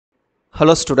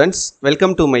Hello students,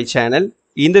 welcome to my channel.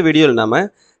 இந்த வீடியோல நாம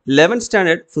 11th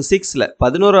standard physicsல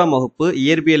 11ஆம் வகுப்பு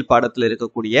இயற்பியல் பாடத்துல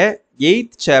இருக்கக்கூடிய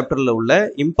 8th chapterல உள்ள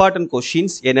important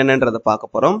questions என்னென்னன்றதை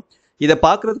பார்க்க போறோம். இத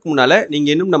பார்க்கிறதுக்கு முன்னால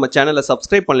நீங்க இன்னும் நம்ம சேனலை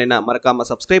subscribe பண்ணலைனா மறக்காம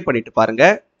subscribe பண்ணிட்டு பாருங்க.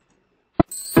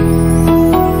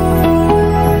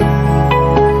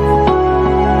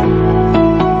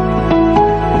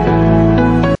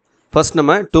 First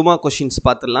நம்ம 2 mark questions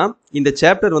பார்த்துடலாம். இந்த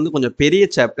chapter வந்து கொஞ்சம் பெரிய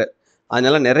chapter.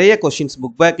 அதனால நிறைய क्वेश्चंस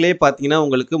புக் பேக்லயே பாத்தீங்கன்னா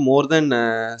உங்களுக்கு more than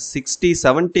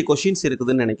 60-70 क्वेश्चंस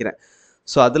இருக்குதுன்னு நினைக்கிறேன்.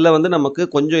 சோ அதுல வந்து நமக்கு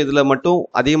கொஞ்சம் இதுல மட்டும்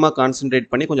அதிகமா கான்சென்ட்ரேட்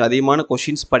பண்ணி கொஞ்சம் அதிகமான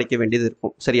क्वेश्चंस படிக்க வேண்டியது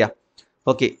இருக்கும். சரியா?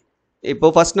 ஓகே. இப்போ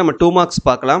ஃபர்ஸ்ட் நம்ம 2 மார்க்ஸ்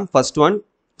பார்க்கலாம். First one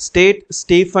state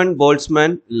Stephen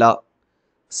Boltzmann லா.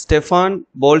 ஸ்டெஃபான்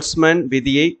போல்ட்ஸ்மேன்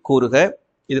விதியை கூறுக.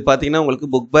 இது பாத்தீங்கன்னா உங்களுக்கு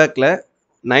புக் பேக்ல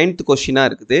 9th क्वेश्चनா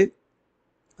இருக்குது.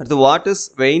 அடுத்து வாட் இஸ்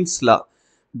வெயின்ஸ் லா?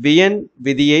 வியன்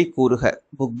விதியை கூறுக.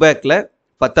 புக் பேக்ல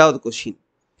 10வது question.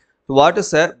 What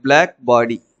is a black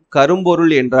body?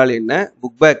 கரும்பொருள் என்றால் என்ன?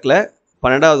 புக் பேக்ல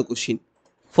 12வது question.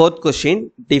 4th question.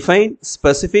 define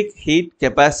specific heat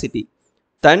capacity.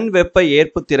 தன் வெப்ப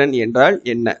ஏற்புத்திறன் என்றால்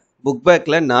என்ன? புக்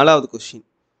பேக்ல 4வது question.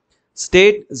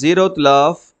 state 0th law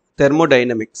of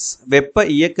thermodynamics. வெப்ப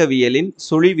இயக்கவியலின்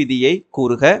சுழி விதியை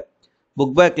கூறுக.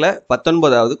 புக் பேக்ல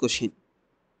 19வது question.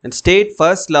 and state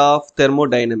first law of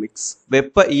thermodynamics.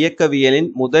 வெப்ப இயக்கவியலின்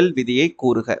முதல் விதியை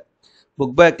கூறுக.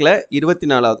 புக் பேக்ல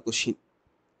 24வது question.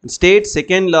 and state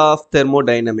second law of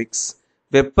thermodynamics.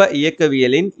 வெப்ப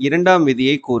இயக்கவியலின் இரண்டாம்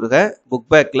விதியை கூறுக. புக்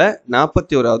பேக்ல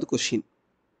 41வது question.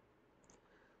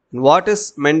 what is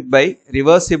meant by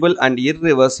reversible and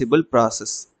irreversible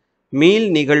process? மீள்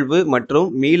நிகழ்வு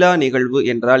மற்றும் மீளா நிகழ்வு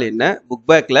என்றால் என்ன? புக்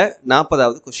பேக்ல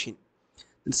 40வது question.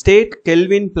 State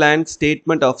Kelvin Planck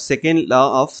statement of second law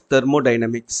of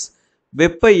thermodynamics.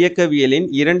 வெப்ப இயக்கவியலின்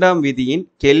இரண்டாம் விதியின்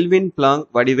கெல்வின் பிளாங்க்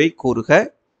வடிவை கூறுக.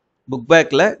 புக்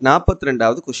பேக்ல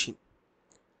 42வது question.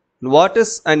 What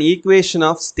is an equation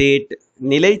of state?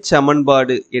 நிலை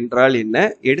சமன்பாடு என்றால் என்ன?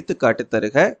 எடுத்துக்காட்டு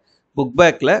தருக. புக்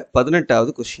பேக்ல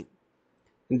 18வது क्वेश्चन.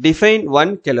 Define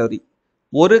 1 calorie.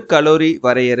 ஒரு கலோரி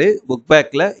வரையறு. புக்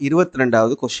பேக்ல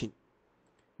 22வது क्वेश्चन.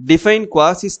 Define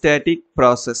quasi-static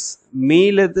process.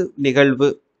 மீளது நிகழ்வு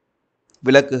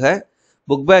விளக்குக.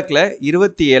 புக் பேக்ல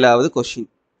 27வது question.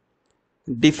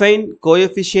 Define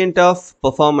coefficient of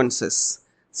performances.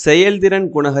 செயல்திறன்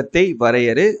குணகத்தை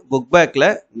வரையறு. புக் பேக்ல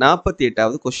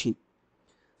 48வது question.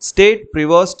 State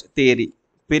Prevost theory.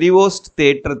 Prevost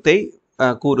தேற்றத்தை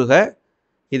கூறுக.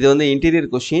 இது வந்து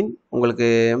இன்டீரியர் क्वेश्चन. உங்களுக்கு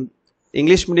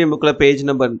இங்கிலீஷ் மீடியம் புக்ல பேஜ்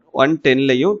நம்பர்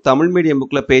 110லயும் தமிழ் மீடியம்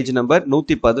புக்ல பேஜ் நம்பர்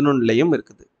 111லயும்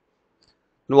இருக்குது.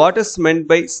 What is meant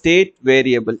by state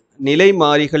variable? நிலை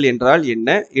மாறிகள் என்றால் என்ன?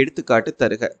 எடுத்துக்காட்டு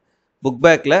தருக. புக்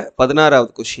பேக்ல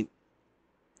 16வது question.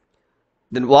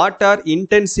 Then what are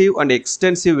intensive and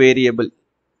extensive variable?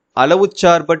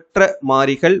 அளவுச்சார்பற்ற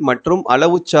மாறிகள் மற்றும்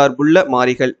அளவுச்சார்புள்ள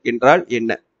மாறிகள் என்றால்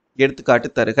என்ன? எடுத்துக்காட்டு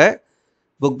தருக.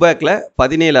 புக் பேக்ல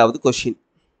 17வது question.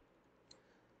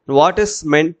 What is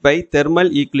meant by thermal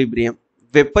equilibrium?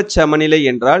 வெப்பச் சமநிலை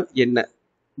என்றால் என்ன?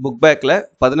 புக் பேக்ல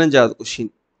 15வது question.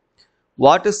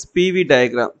 What is PV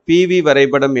diagram? PV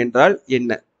வரைபடம் என்றால்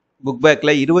என்ன? புக் பேக்ல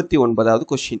 29வது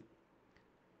क्वेश्चन.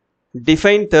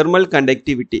 Define thermal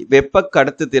conductivity. வெப்ப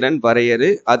கடத்துத்திறன் வரையறு.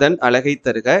 அதன் அலகை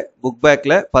தருக. புக்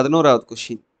பேக்ல 11வது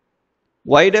question.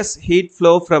 Why does heat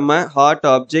flow from a hot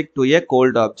object to a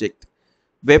cold object?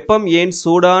 வெப்பம் ஏன்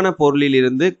சூடான பொருளில்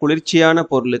இருந்து குளிர்ச்சியான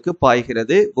பொருளுக்கு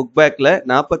பாய்கிறது? புக் பேக்ல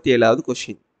 47வது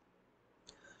question.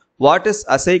 What is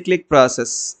acyclic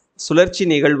process? சுழற்சி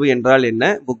நிகழ்வு என்றால் என்ன?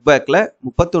 புக் பேக்ல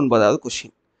 39வது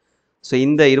क्वेश्चन. ஸோ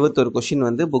இந்த 21 क्वेश्चन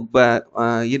வந்து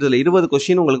இதுல 20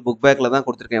 क्वेश्चन உங்களுக்கு புக் பேக்ல தான்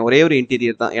கொடுத்துருக்கேன். ஒரே ஒரு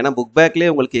இன்டீரியர் தான். ஏன்னா புக்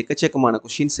பேக்லேயே உங்களுக்கு எக்கச்சக்கமான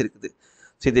क्वेश्चंस இருக்குது.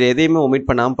 ஸோ இதில் எதையுமே ஒமிட்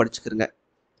பண்ணாமல் படிச்சுக்கிறங்க.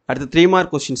 அடுத்து 3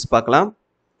 மார்க் क्वेश्चंस பார்க்கலாம்.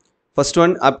 First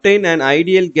one, obtain an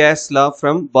ideal gas law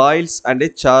from Boyle's and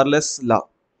Charles law.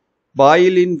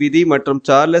 பாயிலின் விதி மற்றும்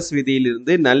சார்லஸ்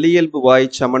விதியிலிருந்து நல்லியல்பு வாயு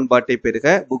சமன்பாட்டை பெறுக.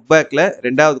 புக் பேக்ல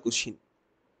 2வது question.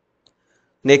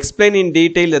 Explain in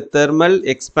detail the thermal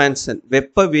expansion.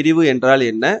 வெப்ப விரிவு என்றால்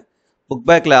என்ன? புக்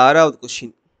பேக்ல 6வது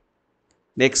question.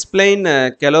 Explain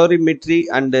calorimetry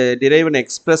and derive an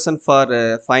expression for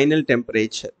final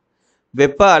temperature.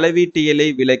 வெப்ப அளவீட்டியலை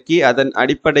விளக்கி அதன்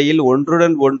அடிப்படையில்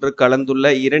ஒன்றுடன் ஒன்று கலந்துள்ள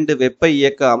இரண்டு வெப்ப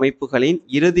இயக்க அமைப்புகளின்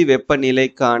இறுதி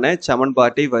வெப்பநிலைக்கான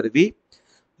சமன்பாட்டை வருவி.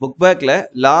 புக் பேக்ல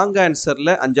லாங்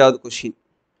ஆன்சர்ல 5வது question.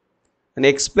 And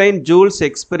explain Joule's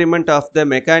experiment of the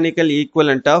mechanical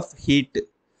equivalent of heat.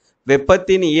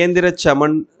 வெப்பத்தின் இயந்திர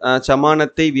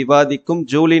சமானத்தை விவாதிக்கும்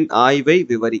ஜூலின் ஆய்வை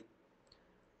விவரி.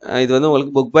 இது வந்து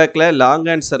உங்களுக்கு புக் பேக்ல லாங்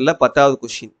ஆன்சர்ல 10வது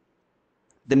question.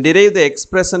 Then derive the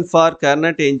expression for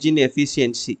Carnot engine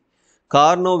efficiency.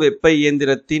 கார்னோ வெப்ப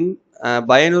இயந்திரத்தின்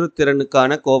பயனுறு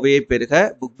திறனுக்கான கோவையை பெறுக.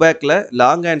 புக் பேக்கில்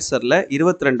long ஆன்சரில்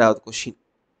 22வது question.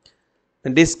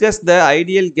 Discuss the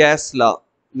ideal case லா,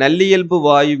 நல்லியல்பு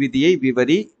வாயு விதியை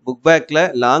விவரி. புக் பேக்கில்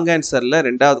லாங் ஆன்சரில்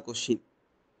 2வது question.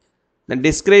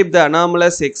 Describe the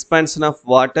anomalous expansion of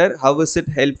water, how is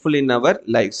it helpful in our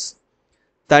lives.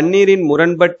 தண்ணீரின்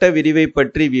முரண்பட்ட விரிவை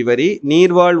பற்றி விவரி.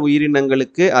 நீர்வாழ்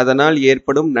உயிரினங்களுக்கு அதனால்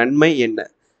ஏற்படும் நன்மை என்ன.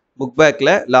 புக்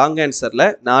பேக்கில் லாங் ஆன்சரில்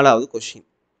 4வது கொஷின்.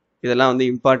 இதெல்லாம் வந்து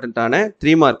இம்பார்ட்டண்ட்டான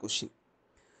 3 மார்க் கொஷின்.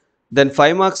 தென்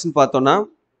 5 மார்க்ஸ்ன்னு பார்த்தோன்னா,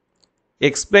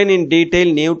 explain in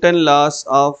detail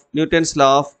Newton's law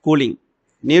of cooling.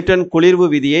 Newton குளிர்வு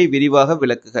விதியை விரிவாக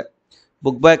விளக்குக.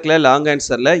 புக் பேக்கில் லாங்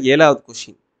ஆன்சரில் 7வது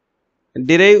question.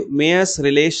 Drive mayors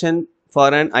relation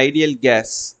for an ideal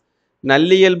case.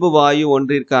 நல்லியல்பு Vayu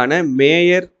ஒன்றிற்கான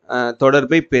mayor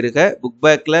தொடர்பை பெறுக. புக்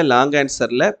பேக்கில் லாங்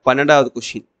ஆன்சரில் 12வது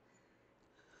question.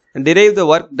 Drive the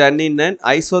work done in an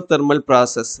isothermal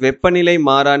process. வெப்பநிலை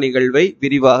மாறா நிகழ்வை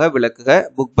விரிவாக விளக்குக.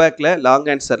 புக் பேக்கில் long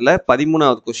ஆன்சரில்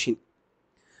 13வது question.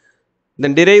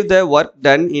 Then drive the work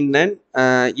done in an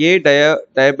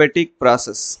diabetic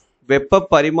process. வெப்ப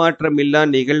பரிமாற்றமில்லா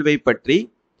நிகழ்வை பற்றி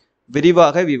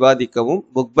விரிவாக விவாதிக்கவும்.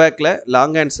 புக் பேக்கில்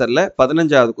long ஆன்சரில்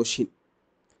 15வது question.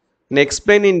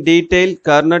 Explain in detail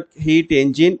கார்னட் heat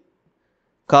engine.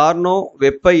 கார்னோ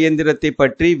வெப்ப இயந்திரத்தை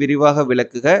பற்றி விரிவாக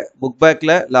விளக்குக. புக்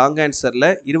பேக்கில் long ஆன்சரில்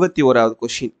 21வது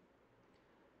question.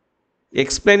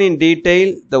 Explain in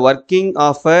detail the working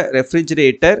of a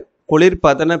refrigerator.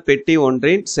 குளிர்பதன பெட்டி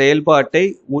ஒன்றின் செயல்பாட்டை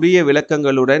உரிய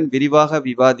விளக்கங்களுடன் விரிவாக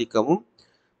விவாதிக்கவும்.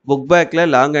 புக் பேக்கில்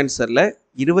long ஆன்சரில்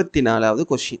 24வது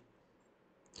question.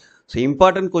 So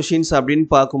important questions அப்படின்னு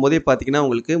பார்க்கும்போதே பார்த்தீங்கன்னா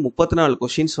உங்களுக்கு 34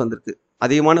 கொஷின்ஸ் வந்திருக்கு.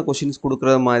 அதிகமான கொஷின்ஸ்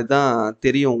கொடுக்குற மாதிரி தான்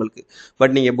தெரியும் உங்களுக்கு.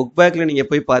 பட் நீங்கள் புக் பேக்கில் நீங்கள்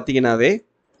போய் பார்த்தீங்கன்னாவே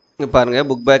பாருங்கள்,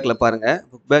 புக்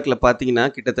பேக்கில் பார்த்தீங்கன்னா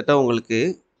கிட்டத்தட்ட உங்களுக்கு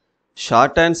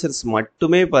ஷார்ட் ஆன்சர்ஸ்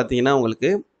மட்டுமே பார்த்தீங்கன்னா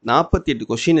உங்களுக்கு 48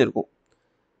 கொஷின் இருக்கும்.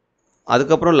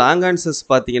 அதுக்கப்புறம் லாங் ஆன்சர்ஸ்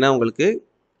பார்த்தீங்கன்னா உங்களுக்கு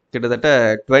கிட்டத்தட்ட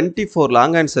 24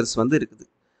 லாங் ஆன்சர்ஸ் வந்து இருக்குது.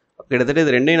 கிட்டத்தட்ட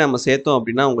இது ரெண்டையும் நம்ம சேர்த்தோம்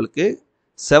அப்படின்னா உங்களுக்கு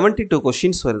 72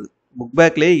 கொஷின்ஸ் வருது. புக்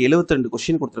பேக்லேயே 72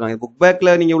 கொஷின் கொடுத்துருக்காங்க. புக் பேக்கில்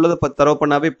நீங்கள் உள்ளதை தரவு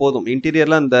பண்ணாவே போதும்.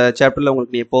 இன்டீரியர்லாம் இந்த சாப்டரில்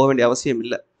உங்களுக்கு நீங்கள் போக வேண்டிய அவசியம்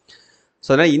இல்லை. ஸோ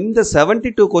அதனால் இந்த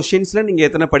 72 கொஷின்ஸில் நீங்கள்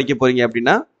எத்தனை படிக்க போகிறீங்க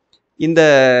அப்படின்னா இந்த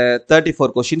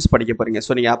 34 கொஷின்ஸ் படிக்க போகிறீங்க.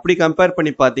 ஸோ நீங்கள் அப்படி கம்பேர்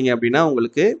பண்ணி பார்த்தீங்க அப்படின்னா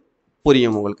உங்களுக்கு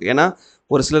புரியும் உங்களுக்கு. ஏன்னா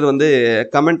ஒரு சிலர் வந்து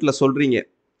கமெண்ட்டில் சொல்கிறீங்க,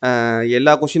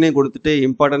 எல்லா கொஷினையும் கொடுத்துட்டு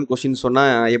இம்பார்ட்டன்ட் கொஷின்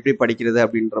சொன்னால் எப்படி படிக்கிறது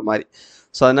அப்படின்ற மாதிரி.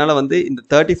 ஸோ அதனால் வந்து இந்த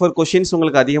 34 கொஷின்ஸ்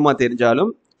உங்களுக்கு அதிகமாக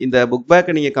தெரிஞ்சாலும் இந்த புக்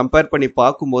பேக்கை நீங்கள் கம்பேர் பண்ணி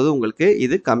பார்க்கும்போது உங்களுக்கு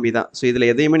இது கம்மி தான். ஸோ இதில்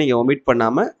எதையுமே நீங்கள் ஒமிட்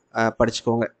பண்ணாமல்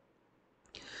படிச்சுக்கோங்க.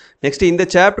 நெக்ஸ்ட் இந்த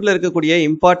சாப்டரில் இருக்கக்கூடிய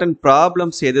இம்பார்ட்டன்ட்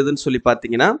ப்ராப்ளம்ஸ் எதுன்னு சொல்லி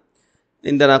பார்த்தீங்கன்னா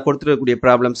இந்த நான் கொடுத்துருக்கக்கூடிய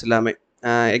ப்ராப்ளம்ஸ் எல்லாமே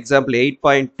எக்ஸாம்பிள்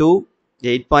 8.2,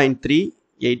 8.3,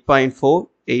 8.4,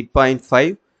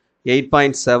 8.5,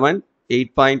 8.7,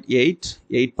 8.8,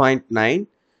 8.9,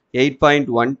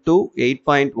 8.12,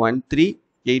 8.13,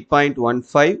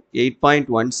 8.15,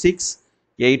 8.16,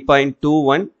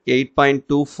 8.21,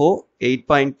 8.24,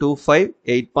 8.25,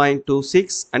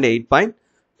 8.26 and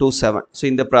 8.27. ஸோ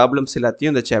இந்த ப்ராப்ளம்ஸ்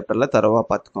எல்லாத்தையும் இந்த சாப்டரில் தரவாக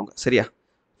பார்த்துக்கோங்க. சரியா?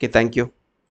 Okay, thank you.